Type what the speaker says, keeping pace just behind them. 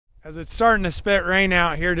As it's starting to spit rain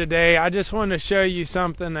out here today, I just wanted to show you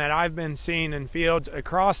something that I've been seeing in fields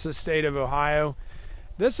across the state of Ohio.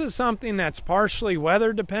 This is something that's partially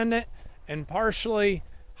weather dependent and partially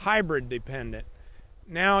hybrid dependent.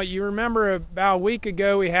 Now, you remember about a week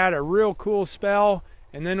ago we had a real cool spell,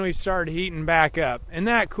 and then we started heating back up. In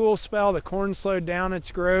that cool spell, the corn slowed down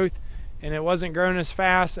its growth and it wasn't growing as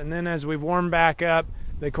fast, and then as we've warmed back up,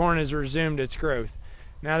 the corn has resumed its growth.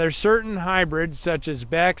 Now, there's certain hybrids such as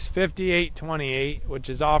Beck's 5828, which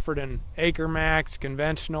is offered in Acre Max,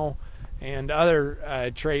 conventional, and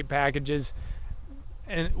other trait packages.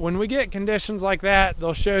 And when we get conditions like that,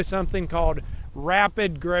 they'll show something called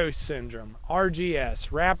rapid growth syndrome,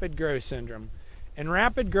 RGS, rapid growth syndrome. And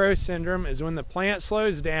rapid growth syndrome is when the plant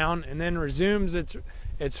slows down and then resumes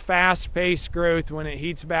its fast-paced growth when it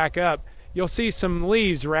heats back up. You'll see some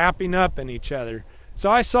leaves wrapping up in each other. So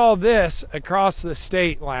I saw this across the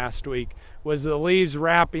state last week, was the leaves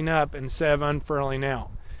wrapping up instead of unfurling out.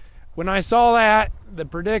 When I saw that, the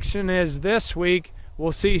prediction is this week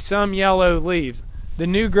we'll see some yellow leaves. The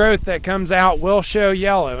new growth that comes out will show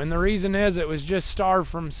yellow, and the reason is it was just starved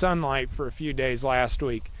from sunlight for a few days last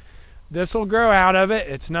week. This will grow out of it.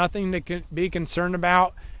 It's nothing to be concerned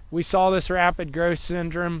about. We saw this rapid growth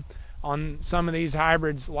syndrome on some of these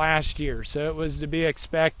hybrids last year, so it was to be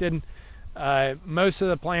expected. Most of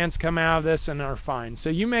the plants come out of this and are fine. So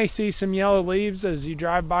you may see some yellow leaves as you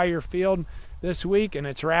drive by your field this week, and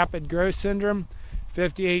it's rapid growth syndrome.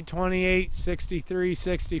 5828,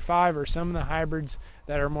 6365 are some of the hybrids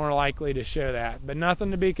that are more likely to show that, but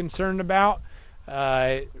nothing to be concerned about.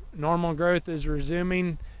 Normal growth is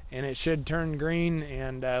resuming, and it should turn green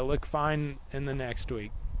and look fine in the next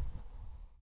week.